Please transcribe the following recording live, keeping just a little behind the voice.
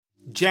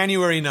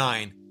January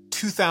 9,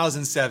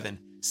 2007,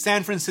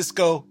 San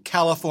Francisco,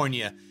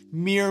 California,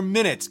 mere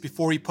minutes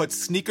before he put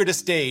Sneaker to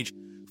stage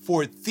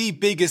for the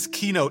biggest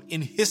keynote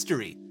in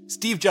history.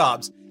 Steve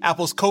Jobs,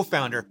 Apple's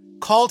co-founder,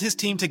 called his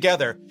team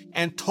together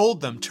and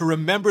told them to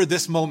remember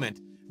this moment,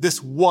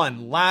 this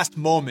one last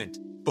moment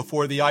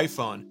before the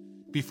iPhone,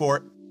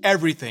 before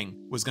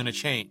everything was going to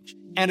change.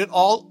 And it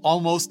all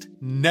almost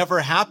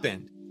never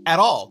happened at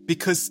all,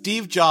 because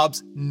Steve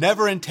Jobs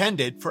never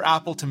intended for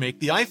Apple to make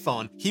the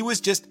iPhone. He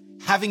was just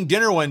having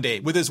dinner one day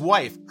with his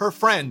wife, her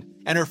friend,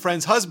 and her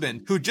friend's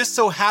husband, who just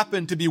so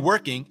happened to be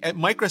working at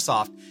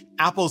Microsoft,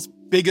 Apple's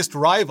biggest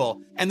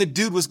rival. And the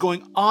dude was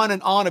going on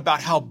and on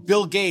about how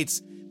Bill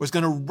Gates was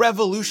going to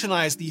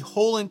revolutionize the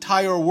whole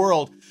entire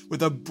world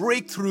with a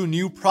breakthrough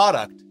new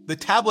product, the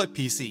tablet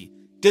PC,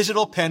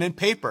 digital pen and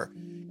paper.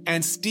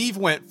 And Steve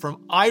went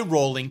from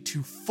eye-rolling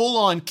to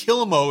full-on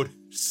kill mode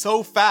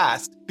so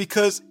fast,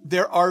 because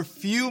there are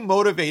few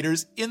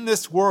motivators in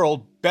this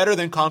world better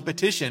than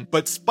competition,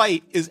 but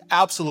spite is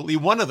absolutely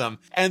one of them.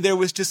 And there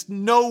was just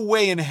no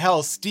way in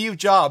hell Steve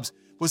Jobs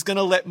was going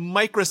to let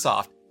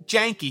Microsoft,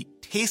 janky,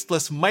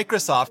 tasteless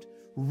Microsoft,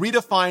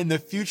 redefine the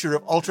future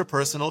of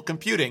ultra-personal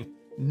computing.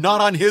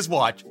 Not on his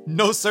watch.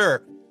 No,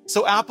 sir.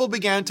 So Apple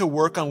began to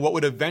work on what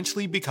would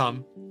eventually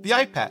become the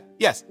iPad.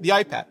 Yes, the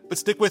iPad. But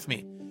stick with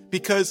me,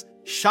 because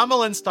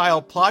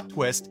Shyamalan-style plot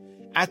twist,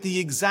 at the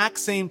exact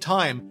same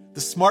time,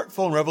 the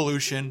smartphone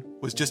revolution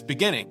was just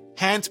beginning.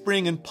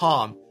 Handspring and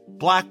Palm,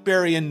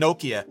 BlackBerry and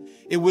Nokia.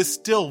 It was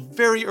still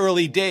very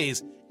early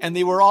days, and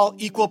they were all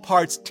equal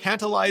parts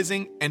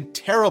tantalizing and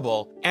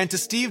terrible. And to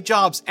Steve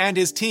Jobs and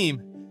his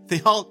team, they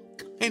all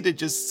kinda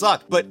just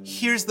sucked. But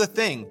here's the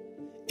thing.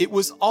 It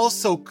was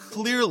also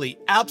clearly,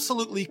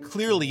 absolutely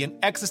clearly an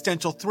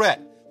existential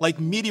threat, like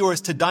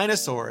meteors to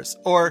dinosaurs,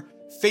 or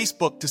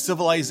Facebook to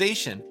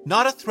civilization.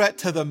 Not a threat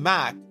to the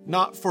Mac,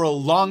 not for a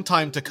long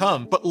time to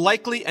come, but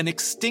likely an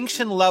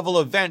extinction-level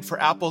event for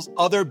Apple's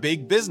other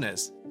big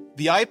business,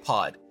 the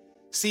iPod.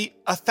 See,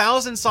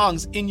 1,000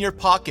 songs in your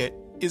pocket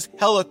is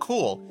hella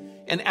cool,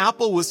 and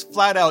Apple was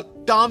flat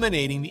out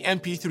dominating the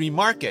MP3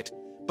 market.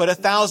 But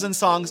 1,000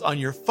 songs on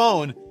your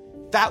phone,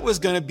 that was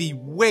gonna be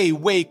way,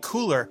 way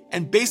cooler,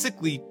 and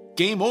basically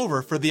game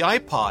over for the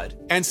iPod.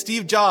 And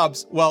Steve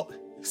Jobs, well,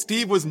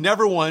 Steve was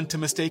never one to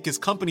mistake his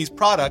company's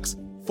products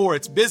for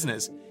its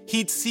business.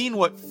 He'd seen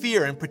what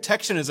fear and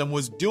protectionism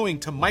was doing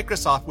to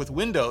Microsoft with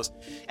Windows,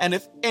 and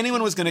if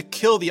anyone was gonna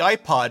kill the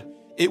iPod,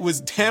 it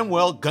was damn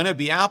well gonna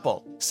be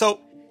Apple. So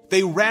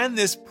they ran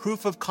this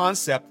proof of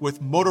concept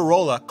with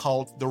Motorola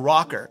called the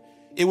Rocker.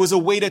 It was a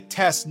way to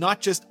test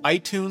not just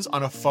iTunes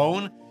on a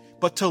phone,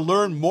 but to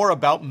learn more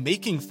about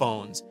making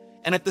phones.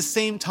 And at the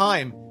same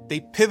time, they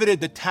pivoted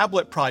the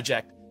tablet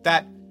project,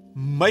 that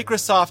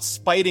Microsoft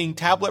spiting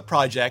tablet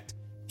project,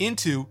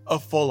 into a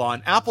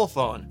full-on Apple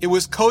phone. It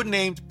was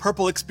codenamed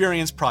Purple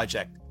Experience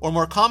Project, or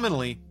more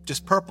commonly,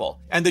 just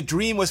Purple. And the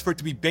dream was for it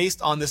to be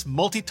based on this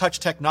multi-touch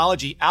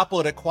technology Apple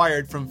had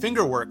acquired from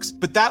Fingerworks,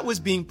 but that was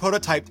being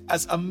prototyped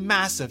as a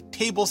massive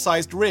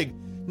table-sized rig,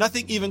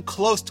 nothing even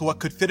close to what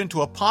could fit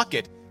into a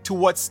pocket, to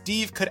what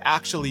Steve could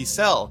actually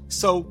sell.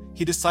 So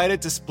he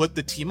decided to split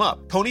the team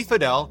up. Tony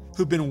Fadell,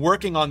 who'd been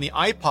working on the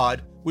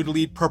iPod, would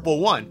lead Purple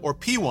One, or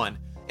P1,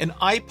 an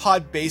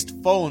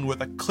iPod-based phone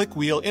with a click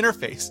wheel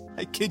interface.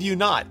 I kid you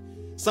not.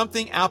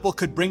 Something Apple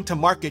could bring to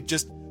market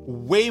just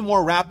way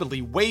more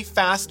rapidly, way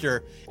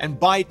faster, and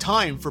buy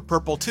time for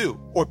Purple 2,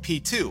 or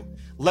P2,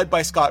 led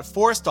by Scott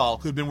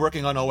Forstall, who'd been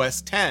working on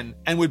OS X,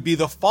 and would be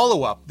the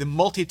follow-up, the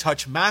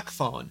multi-touch Mac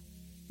phone.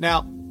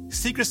 Now,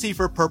 secrecy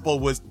for Purple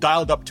was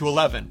dialed up to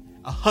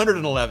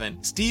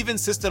 111. Steve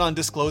insisted on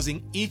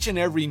disclosing each and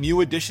every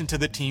new addition to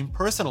the team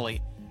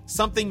personally,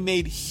 something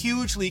made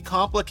hugely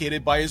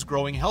complicated by his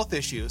growing health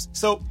issues.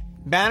 So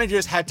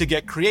managers had to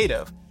get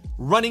creative,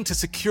 running to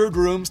secured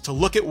rooms to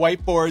look at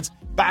whiteboards,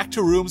 back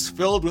to rooms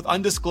filled with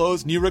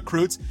undisclosed new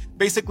recruits,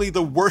 basically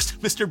the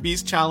worst Mr.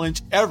 Beast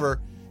challenge ever,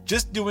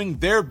 just doing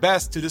their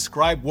best to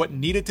describe what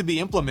needed to be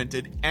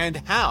implemented and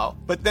how.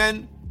 But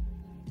then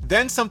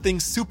something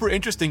super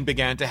interesting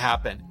began to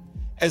happen.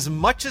 As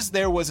much as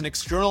there was an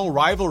external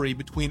rivalry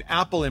between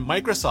Apple and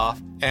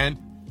Microsoft, and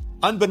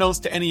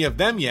unbeknownst to any of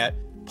them yet,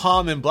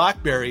 Palm and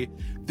BlackBerry,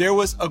 there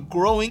was a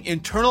growing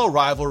internal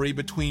rivalry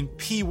between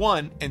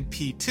P1 and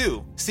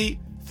P2. See,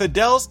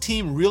 Fadell's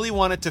team really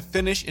wanted to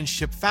finish and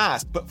ship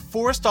fast, but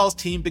Forstall's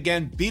team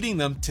began beating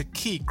them to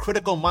key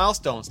critical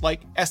milestones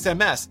like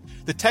SMS,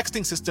 the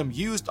texting system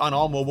used on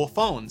all mobile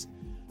phones.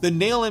 The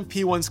nail in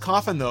P1's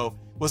coffin, though,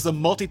 was the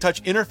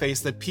multi-touch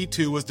interface that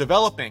P2 was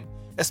developing,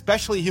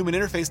 especially human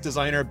interface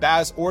designer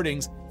Baz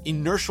Ording's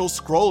inertial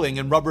scrolling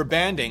and rubber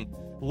banding,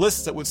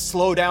 lists that would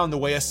slow down the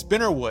way a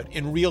spinner would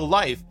in real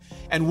life,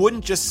 and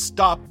wouldn't just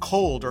stop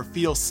cold or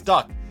feel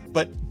stuck,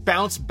 but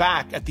bounce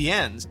back at the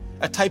ends,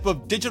 a type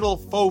of digital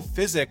faux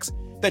physics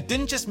that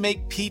didn't just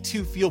make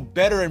P2 feel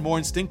better and more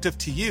instinctive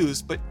to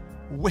use, but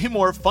way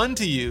more fun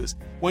to use.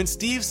 When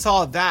Steve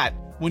saw that,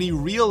 when he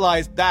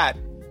realized that,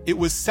 it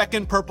was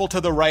second Purple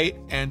to the right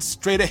and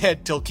straight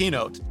ahead till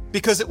keynote,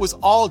 because it was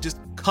all just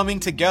coming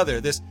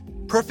together, this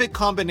perfect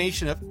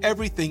combination of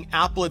everything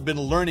Apple had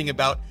been learning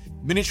about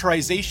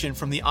miniaturization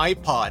from the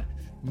iPod,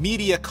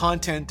 media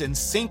content and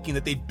syncing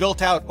that they'd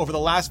built out over the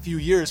last few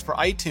years for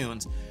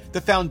iTunes,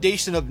 the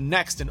foundation of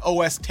Next and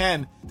OS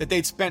X that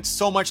they'd spent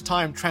so much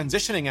time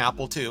transitioning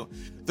Apple to,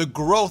 the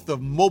growth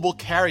of mobile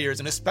carriers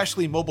and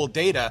especially mobile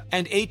data,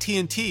 and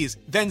AT&T's,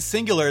 then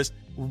Singular's,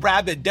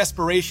 rabid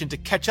desperation to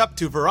catch up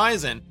to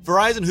Verizon.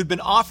 Verizon, who'd been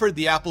offered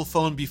the Apple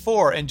phone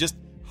before and just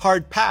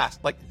hard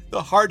passed, like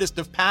the hardest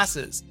of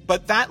passes.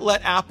 But that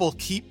let Apple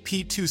keep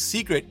P2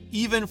 secret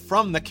even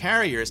from the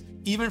carriers,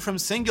 even from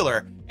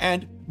Singular,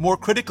 and more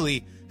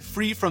critically,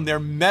 free from their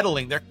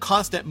meddling, their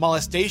constant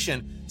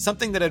molestation,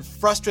 something that had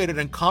frustrated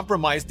and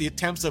compromised the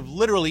attempts of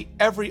literally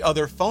every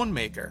other phone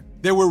maker.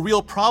 There were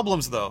real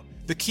problems though.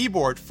 The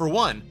keyboard, for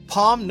one.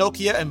 Palm,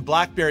 Nokia, and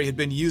BlackBerry had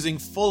been using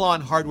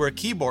full-on hardware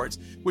keyboards,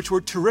 which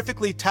were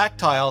terrifically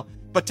tactile,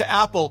 but to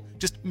Apple,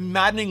 just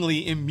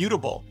maddeningly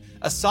immutable.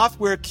 A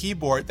software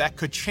keyboard that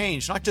could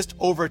change not just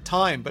over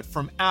time, but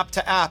from app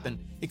to app and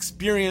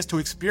experience to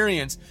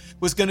experience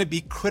was going to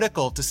be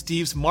critical to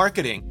Steve's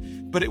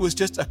marketing, but it was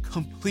just a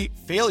complete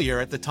failure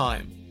at the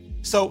time.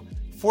 So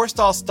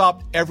Forstall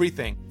stopped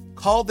everything,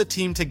 called the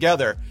team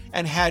together,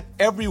 and had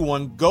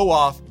everyone go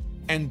off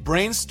and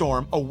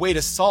brainstorm a way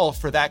to solve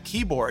for that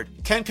keyboard.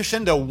 Ken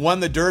Kashinda won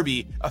the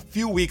Derby a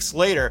few weeks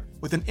later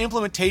with an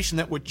implementation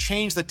that would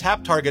change the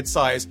tap target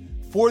size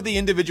for the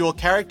individual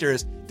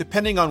characters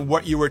depending on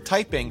what you were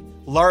typing,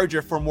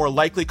 larger for more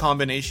likely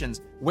combinations,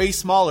 way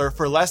smaller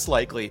for less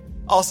likely.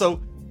 Also,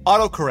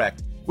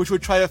 autocorrect, which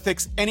would try to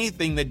fix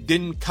anything that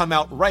didn't come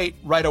out right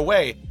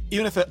away,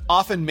 even if it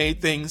often made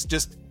things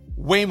just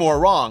way more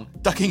wrong,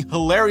 ducking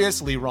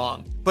hilariously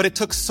wrong. But it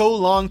took so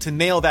long to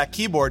nail that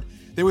keyboard,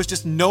 there was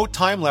just no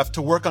time left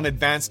to work on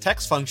advanced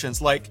text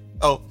functions like,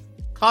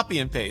 copy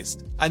and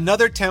paste.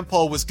 Another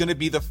tentpole was going to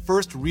be the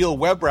first real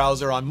web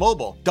browser on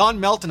mobile. Don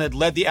Melton had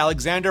led the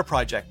Alexander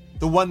project,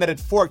 the one that had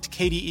forked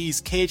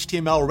KDE's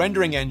KHTML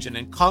rendering engine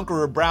and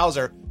Konqueror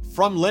browser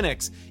from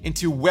Linux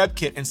into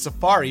WebKit and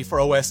Safari for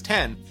OS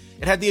X.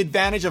 It had the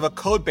advantage of a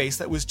codebase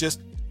that was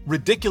just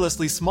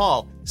ridiculously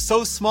small,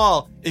 so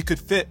small it could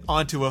fit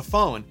onto a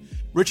phone.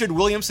 Richard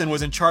Williamson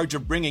was in charge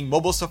of bringing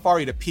mobile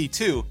Safari to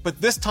P2, but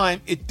this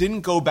time it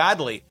didn't go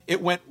badly.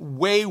 It went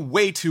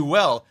way too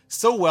well.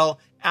 So well,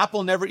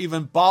 Apple never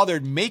even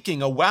bothered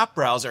making a WAP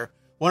browser,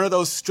 one of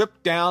those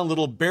stripped down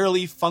little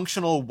barely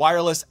functional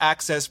wireless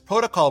access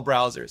protocol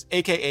browsers,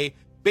 aka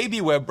baby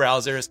web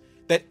browsers,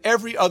 that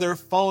every other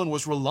phone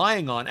was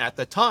relying on at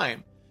the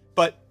time.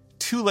 But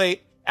too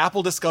late,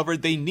 Apple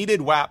discovered they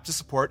needed WAP to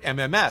support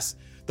MMS,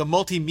 the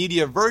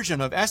multimedia version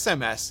of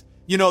SMS.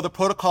 You know, the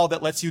protocol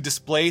that lets you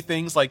display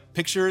things like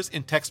pictures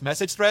in text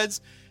message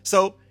threads.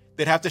 So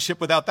they'd have to ship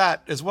without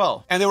that as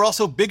well. And there were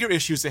also bigger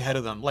issues ahead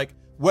of them, like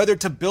whether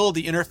to build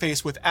the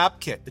interface with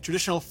AppKit, the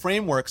traditional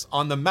frameworks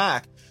on the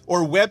Mac,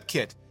 or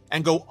WebKit,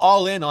 and go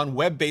all in on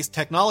web-based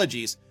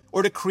technologies,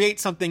 or to create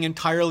something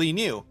entirely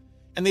new.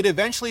 And they'd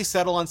eventually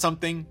settle on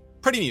something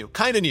pretty new,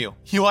 kind of new,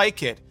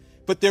 UIKit.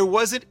 But there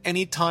wasn't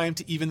any time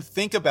to even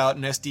think about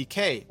an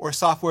SDK or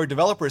software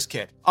developers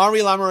kit. Henri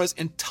Lamoureux's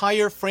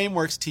entire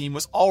frameworks team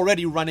was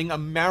already running a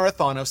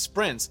marathon of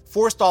sprints.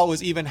 Forstall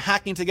was even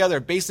hacking together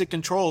basic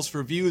controls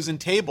for views and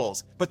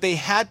tables, but they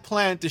had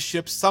planned to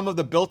ship some of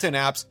the built-in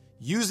apps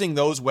using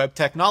those web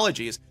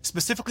technologies,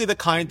 specifically the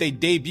kind they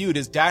debuted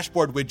as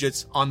dashboard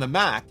widgets on the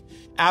Mac,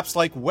 apps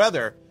like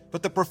Weather,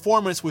 but the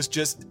performance was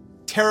just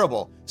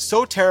terrible.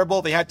 So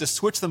terrible they had to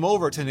switch them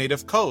over to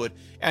native code,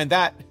 and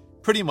that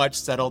pretty much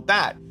settled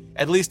that,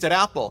 at least at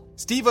Apple.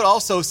 Steve would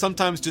also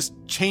sometimes just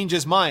change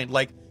his mind,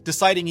 like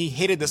deciding he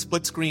hated the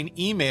split-screen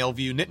email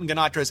view Nitin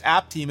Ganatra's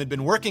app team had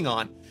been working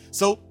on,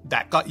 so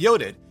that got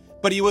yoded.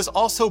 But he was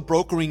also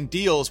brokering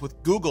deals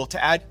with Google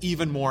to add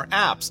even more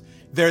apps.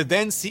 Their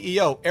then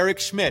CEO, Eric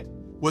Schmidt,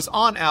 was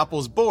on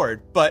Apple's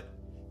board, but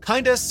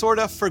kinda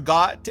sorta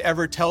forgot to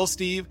ever tell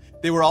Steve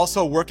they were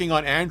also working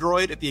on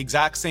Android at the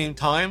exact same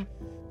time.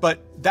 But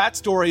that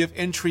story of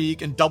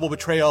intrigue and double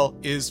betrayal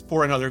is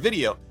for another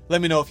video.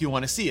 Let me know if you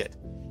want to see it.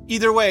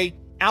 Either way,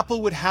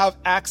 Apple would have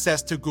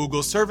access to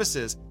Google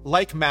services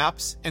like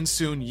Maps and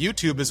soon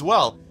YouTube as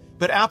well.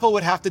 But Apple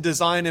would have to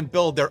design and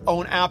build their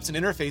own apps and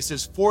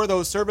interfaces for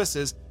those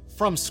services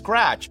from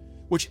scratch,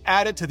 which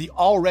added to the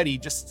already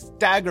just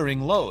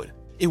staggering load.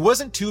 It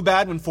wasn't too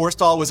bad when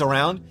Forstall was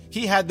around.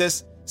 He had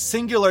this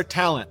singular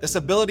talent, this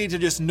ability to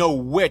just know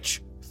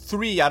which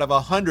 3 out of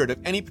 100 of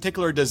any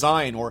particular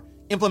design or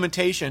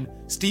implementation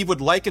Steve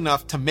would like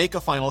enough to make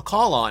a final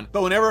call on.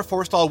 But whenever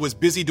Forstall was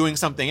busy doing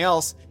something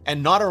else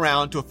and not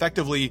around to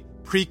effectively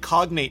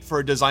precognate for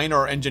a designer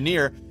or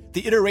engineer,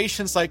 the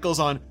iteration cycles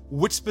on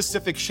which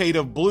specific shade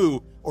of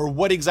blue or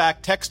what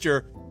exact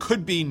texture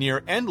could be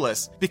near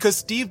endless, because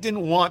Steve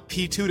didn't want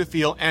P2 to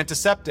feel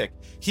antiseptic.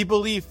 He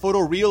believed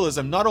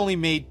photorealism not only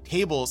made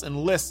tables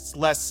and lists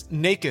less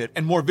naked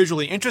and more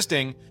visually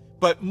interesting,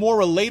 but more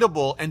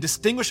relatable and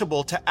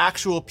distinguishable to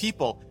actual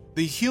people,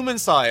 the human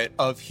side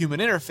of human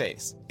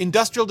interface.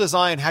 Industrial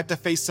design had to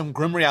face some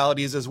grim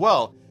realities as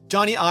well.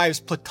 Johnny Ive's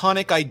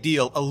platonic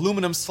ideal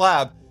aluminum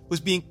slab was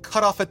being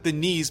cut off at the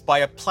knees by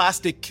a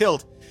plastic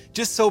kilt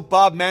just so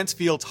Bob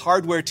Mansfield's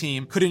hardware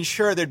team could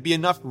ensure there'd be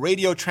enough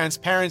radio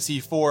transparency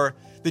for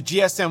the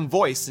GSM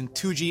voice and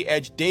 2G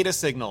Edge data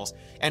signals,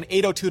 and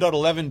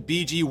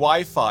 802.11bg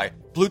Wi-Fi,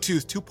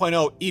 Bluetooth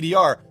 2.0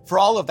 EDR, for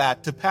all of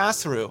that to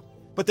pass through.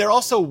 But there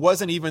also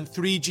wasn't even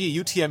 3G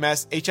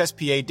UTMS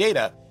HSPA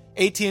data,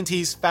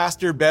 AT&T's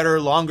faster,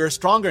 better, longer,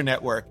 stronger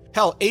network.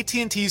 Hell,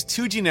 AT&T's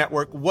 2G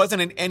network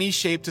wasn't in any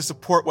shape to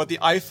support what the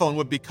iPhone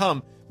would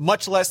become,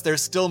 much less their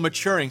still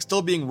maturing,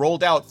 still being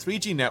rolled out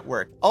 3G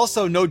network.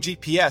 Also, no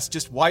GPS,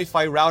 just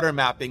Wi-Fi router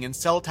mapping and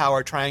cell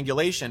tower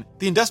triangulation.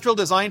 The industrial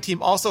design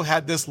team also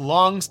had this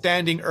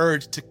long-standing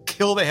urge to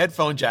kill the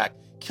headphone jack,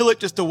 kill it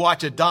just to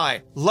watch it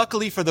die.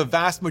 Luckily for the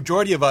vast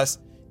majority of us,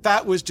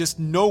 that was just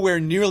nowhere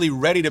nearly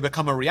ready to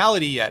become a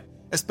reality yet,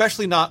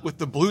 especially not with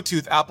the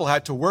Bluetooth Apple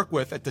had to work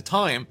with at the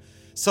time.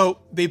 So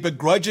they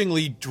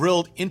begrudgingly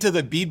drilled into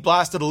the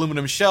bead-blasted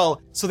aluminum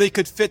shell so they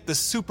could fit the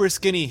super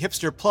skinny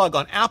hipster plug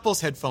on Apple's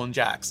headphone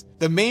jacks.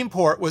 The main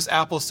port was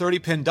Apple's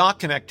 30-pin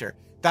dock connector.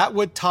 That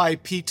would tie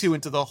P2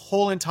 into the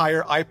whole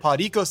entire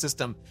iPod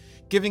ecosystem,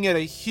 giving it a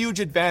huge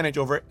advantage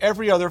over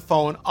every other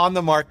phone on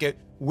the market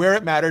where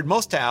it mattered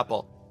most to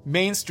Apple,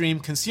 mainstream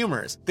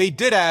consumers. They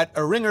did add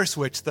a ringer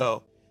switch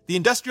though. The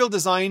industrial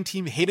design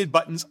team hated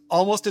buttons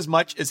almost as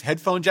much as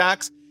headphone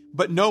jacks,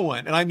 but no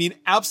one, and I mean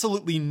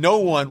absolutely no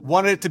one,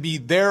 wanted it to be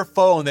their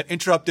phone that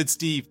interrupted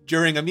Steve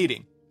during a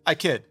meeting. I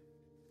kid.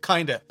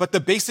 Kinda. But the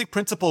basic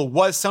principle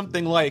was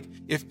something like,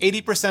 if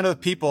 80% of the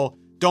people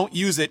don't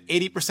use it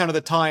 80% of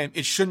the time,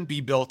 it shouldn't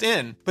be built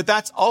in. But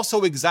that's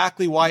also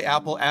exactly why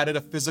Apple added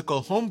a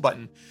physical home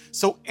button.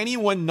 So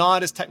anyone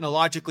not as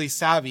technologically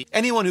savvy,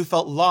 anyone who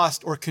felt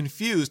lost or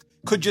confused,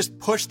 could just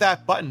push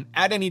that button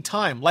at any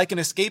time, like an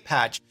escape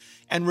hatch,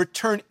 and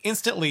return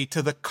instantly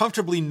to the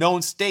comfortably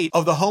known state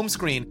of the home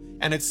screen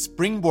and its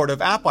springboard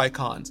of app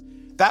icons.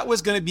 That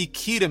was going to be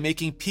key to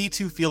making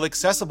P2 feel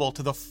accessible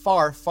to the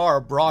far,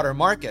 far broader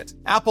market.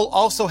 Apple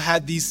also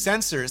had these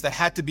sensors that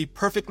had to be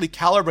perfectly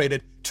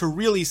calibrated to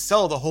really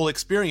sell the whole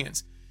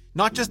experience.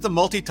 Not just the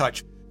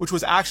multi-touch, which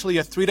was actually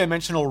a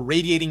three-dimensional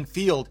radiating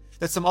field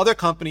that some other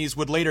companies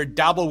would later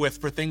dabble with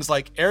for things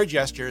like air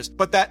gestures,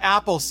 but that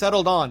Apple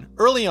settled on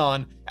early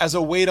on as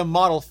a way to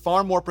model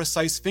far more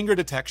precise finger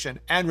detection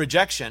and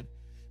rejection,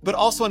 but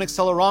also an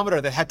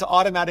accelerometer that had to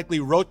automatically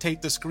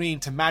rotate the screen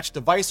to match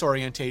device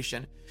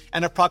orientation,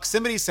 and a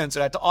proximity sensor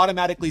that had to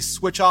automatically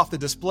switch off the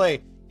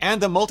display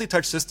and the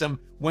multi-touch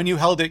system when you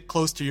held it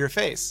close to your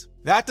face.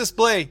 That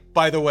display,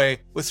 by the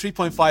way, was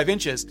 3.5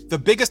 inches, the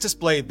biggest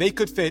display they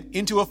could fit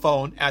into a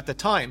phone at the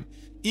time.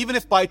 Even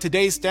if by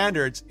today's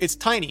standards, it's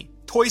tiny,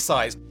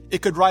 toy-sized,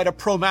 it could ride a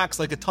Pro Max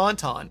like a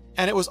Tauntaun.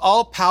 And it was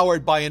all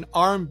powered by an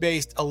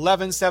ARM-based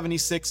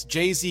 1176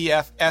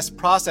 JZF-S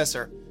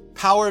processor,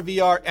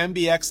 PowerVR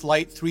MBX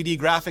Lite 3D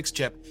graphics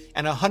chip,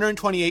 and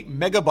 128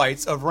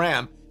 megabytes of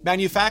RAM,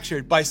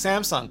 manufactured by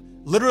Samsung,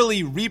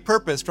 literally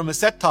repurposed from a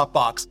set-top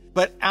box.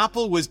 But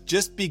Apple was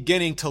just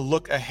beginning to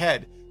look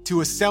ahead, to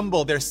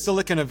assemble their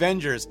Silicon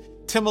Avengers.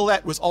 Tim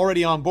Millett was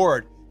already on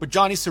board, but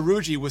Johnny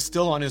Srouji was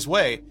still on his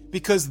way,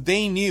 because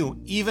they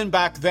knew, even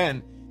back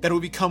then, that it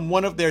would become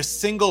one of their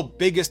single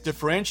biggest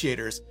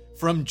differentiators,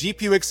 from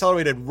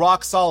GPU-accelerated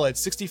rock-solid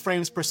 60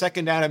 frames per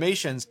second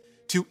animations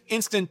to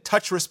instant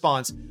touch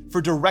response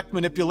for direct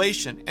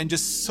manipulation, and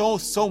just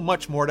so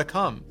much more to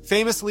come.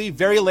 Famously,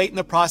 very late in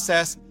the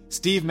process,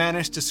 Steve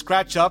managed to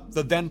scratch up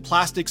the then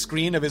plastic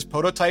screen of his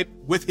prototype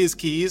with his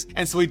keys,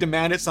 and so he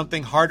demanded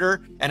something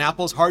harder, and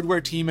Apple's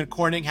hardware team and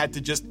Corning had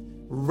to just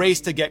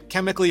race to get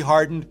chemically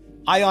hardened,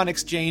 ion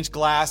exchange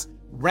glass,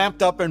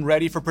 ramped up and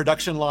ready for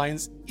production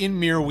lines in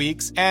mere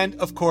weeks. And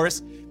of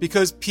course,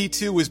 because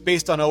P2 was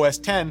based on OS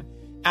X,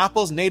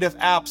 Apple's native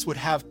apps would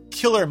have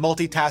killer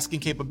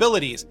multitasking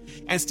capabilities,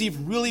 and Steve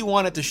really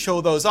wanted to show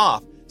those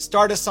off.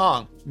 Start a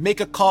song, make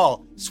a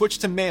call, switch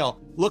to mail,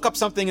 look up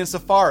something in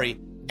Safari,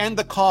 end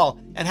the call,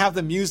 and have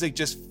the music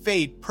just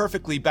fade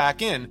perfectly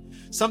back in.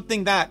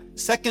 Something that,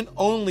 second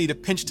only to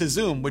pinch to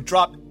zoom, would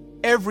drop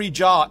every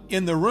jaw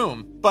in the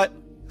room. But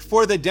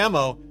for the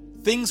demo,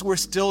 things were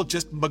still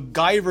just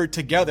MacGyvered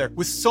together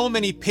with so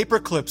many paper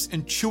clips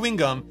and chewing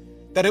gum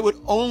that it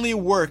would only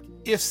work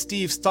if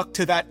Steve stuck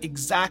to that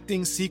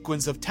exacting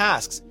sequence of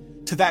tasks,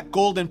 to that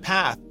golden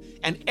path,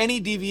 and any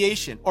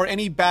deviation or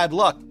any bad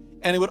luck,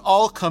 and it would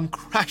all come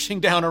crashing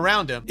down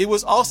around him. It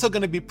was also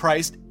going to be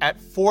priced at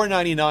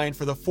 $499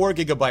 for the 4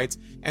 gigabytes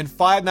and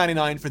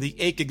 $599 for the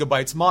 8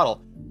 gigabytes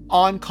model,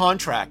 on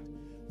contract.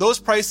 Those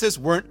prices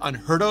weren't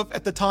unheard of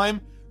at the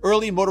time.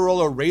 Early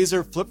Motorola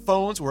Razr flip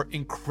phones were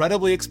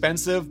incredibly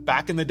expensive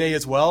back in the day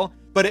as well,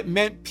 but it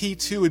meant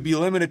P2 would be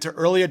limited to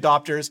early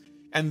adopters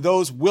and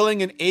those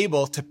willing and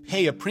able to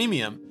pay a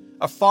premium,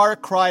 a far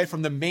cry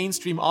from the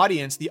mainstream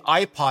audience the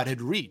iPod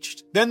had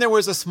reached. Then there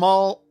was a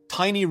small,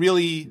 tiny,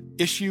 really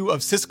issue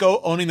of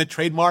Cisco owning the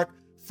trademark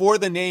for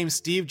the name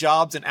Steve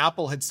Jobs and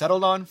Apple had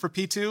settled on for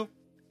P2,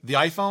 the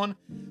iPhone,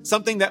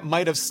 something that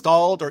might have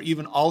stalled or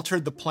even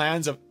altered the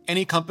plans of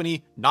any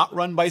company not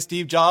run by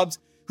Steve Jobs,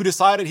 who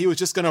decided he was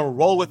just going to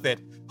roll with it,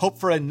 hope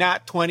for a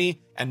nat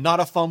 20 and not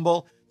a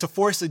fumble, to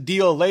force a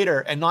deal later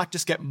and not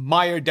just get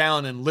mired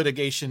down in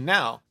litigation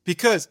now.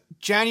 Because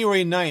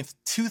January 9th,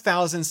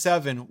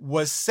 2007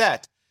 was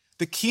set.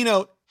 The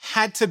keynote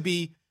had to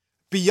be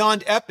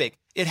beyond epic.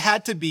 It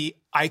had to be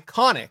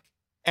iconic.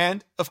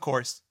 And, of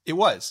course, it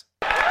was.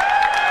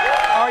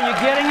 Are you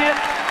getting it?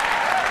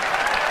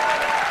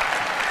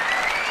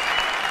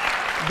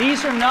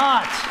 These are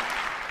not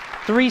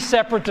 3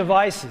 separate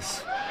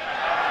devices.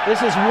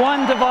 This is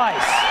one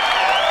device.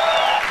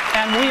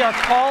 And we are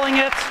calling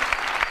it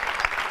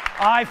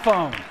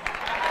iPhone.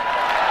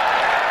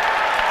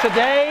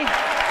 Today,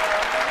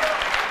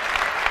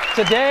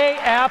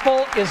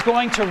 Apple is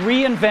going to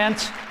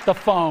reinvent the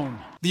phone.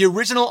 The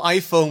original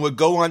iPhone would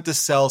go on to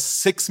sell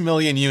 6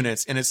 million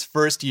units in its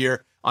first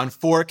year on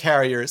 4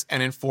 carriers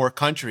and in 4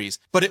 countries.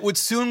 But it would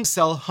soon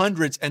sell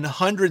hundreds and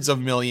hundreds of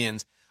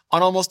millions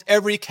on almost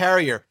every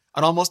carrier,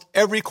 on almost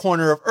every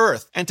corner of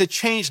Earth, and to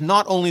change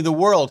not only the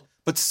world,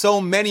 but so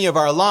many of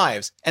our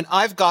lives. And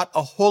I've got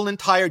a whole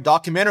entire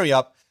documentary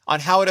up on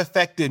how it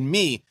affected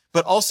me,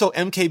 but also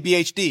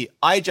MKBHD,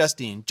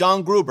 iJustine,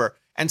 John Gruber,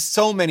 and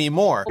so many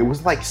more. It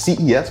was like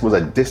CES was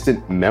a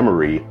distant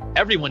memory.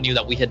 Everyone knew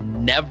that we had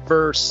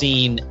never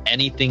seen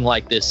anything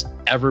like this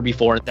ever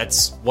before.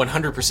 That's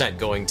 100%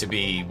 going to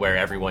be where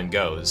everyone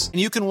goes. And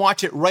you can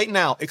watch it right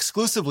now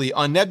exclusively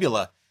on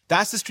Nebula.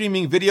 That's the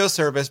streaming video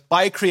service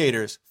by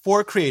creators,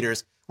 for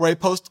creators, where I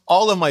post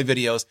all of my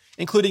videos,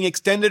 including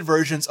extended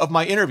versions of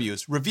my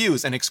interviews,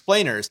 reviews, and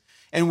explainers,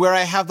 and where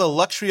I have the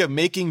luxury of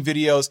making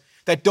videos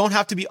that don't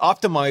have to be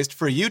optimized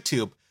for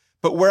YouTube,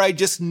 but where I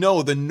just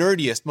know the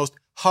nerdiest, most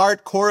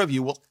hardcore of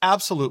you will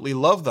absolutely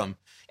love them.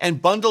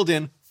 And bundled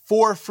in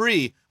for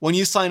free when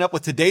you sign up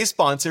with today's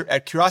sponsor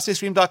at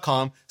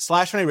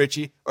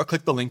curiositystream.com/ReneRitchie or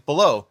click the link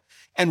below.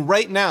 And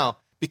right now,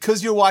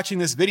 because you're watching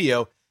this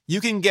video,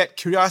 you can get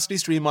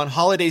CuriosityStream on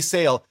holiday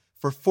sale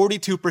for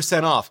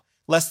 42% off,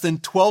 less than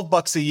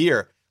 $12 a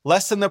year,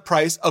 less than the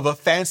price of a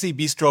fancy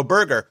bistro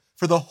burger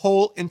for the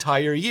whole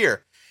entire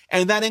year.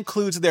 And that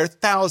includes their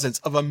thousands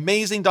of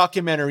amazing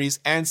documentaries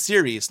and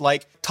series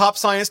like Top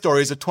Science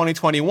Stories of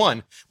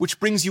 2021, which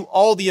brings you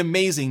all the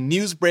amazing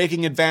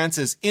news-breaking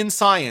advances in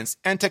science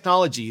and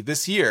technology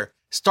this year.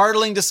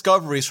 Startling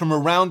discoveries from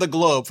around the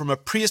globe, from a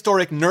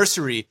prehistoric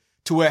nursery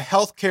to a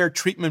healthcare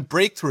treatment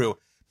breakthrough,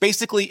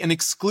 basically an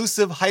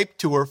exclusive hype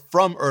tour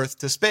from Earth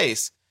to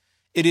space.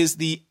 It is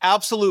the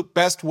absolute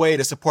best way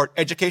to support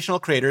educational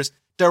creators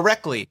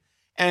directly,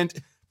 and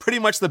pretty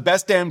much the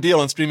best damn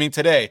deal in streaming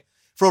today.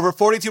 For over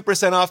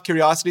 42% off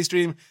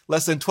CuriosityStream,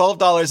 less than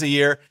 $12 a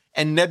year,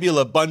 and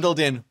Nebula bundled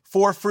in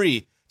for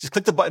free, just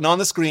click the button on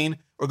the screen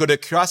or go to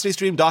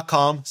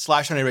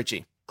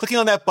curiositystream.com/ReneRitchie. Clicking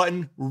on that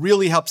button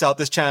really helps out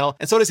this channel,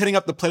 and so does hitting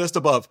up the playlist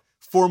above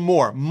for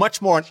more,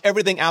 much more on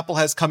everything Apple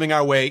has coming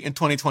our way in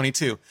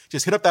 2022.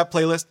 Just hit up that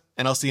playlist,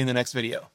 and I'll see you in the next video.